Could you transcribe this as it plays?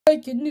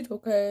Breaking news,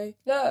 okay?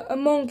 That a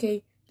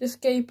monkey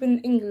escaping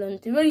England.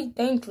 It's very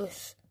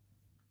dangerous.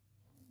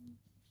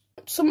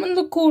 Someone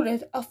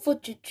recorded a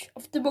footage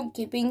of the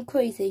monkey being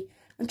crazy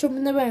and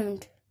jumping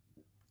around.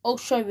 I'll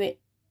show it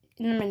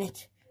in a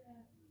minute.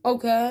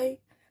 Okay?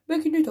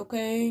 Breaking news,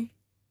 okay?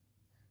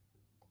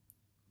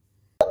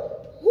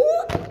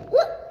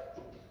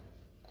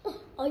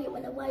 I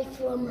went away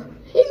from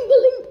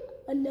England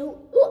and now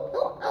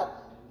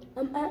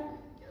I'm at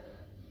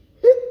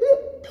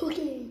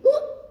Turkey.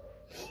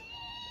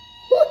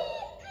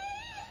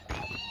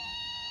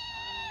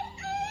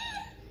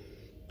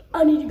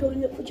 I need to go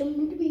look for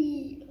something to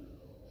eat.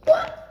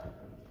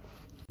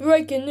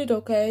 Breaking news,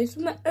 okay?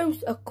 Someone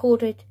else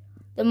recorded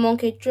the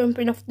monkey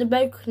jumping off the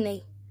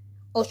balcony.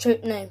 I'll show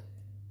it now.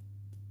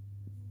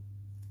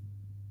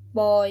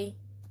 Bye.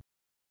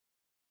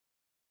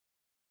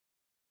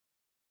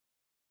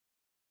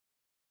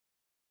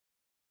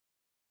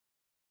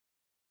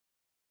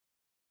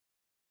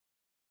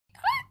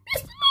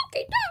 Mr.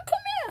 Monkey, don't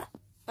come here!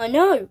 I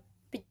know,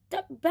 but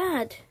that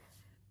bad.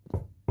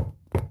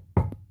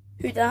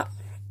 Who that?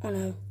 I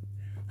know.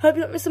 Hope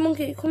not, Mr.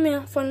 Monkey, come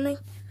here, finally.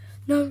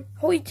 No,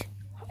 hide.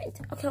 Hide.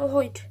 Okay, I'll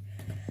hide.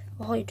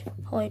 I'll hide.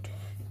 Hide.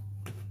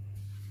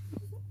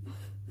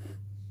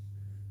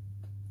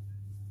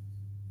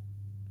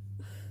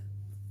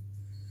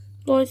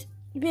 Guys,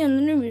 you've been on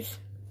the news.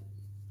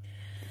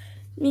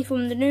 Me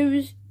from the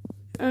news,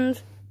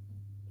 and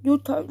your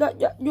toad,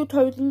 your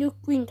toad and your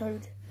green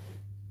toad.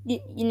 You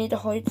need to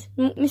hide.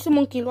 Mr.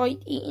 Monkey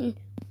liked eating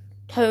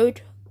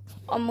toad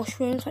on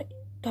mushrooms, like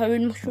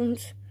toad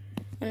mushrooms,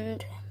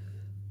 and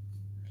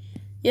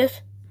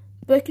yes,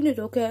 breaking it,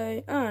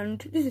 okay, and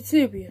this is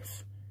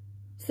serious.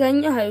 Stay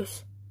in your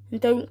house and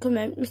don't come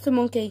out. Mr.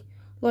 Monkey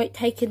liked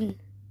taking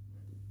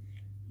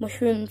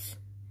mushrooms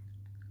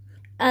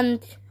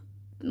and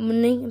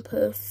money and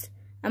purse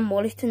and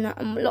wallet and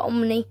that, and a lot of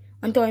money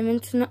and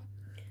diamonds and that.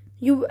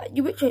 You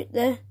rich out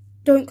there,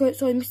 don't go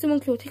outside. Mr.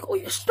 Monkey will take all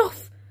your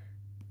stuff.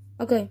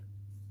 Okay,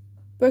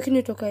 breaking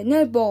it, okay,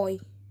 no boy.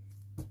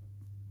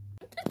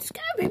 That's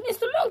scary,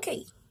 Mr.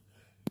 Monkey.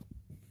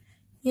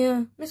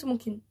 Yeah, Mr.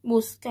 Monkey will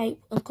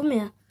escape and come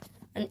here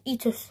and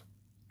eat us.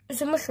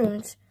 It's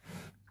mushrooms.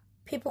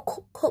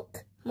 People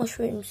cook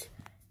mushrooms.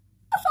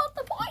 That's not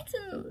the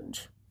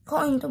poisoned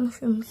kind of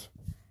mushrooms.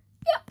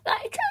 Yeah,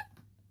 that is true.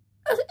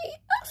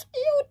 That's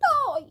you'll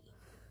die.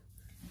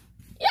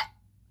 Yeah,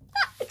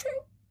 that is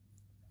true.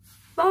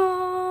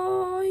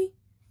 Bye.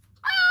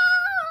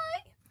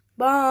 Bye.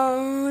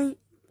 Bye.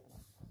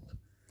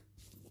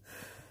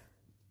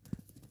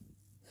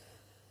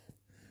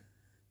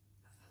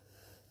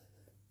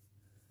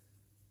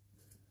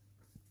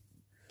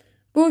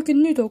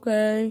 Breaking news,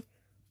 okay?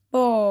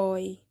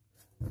 Bye.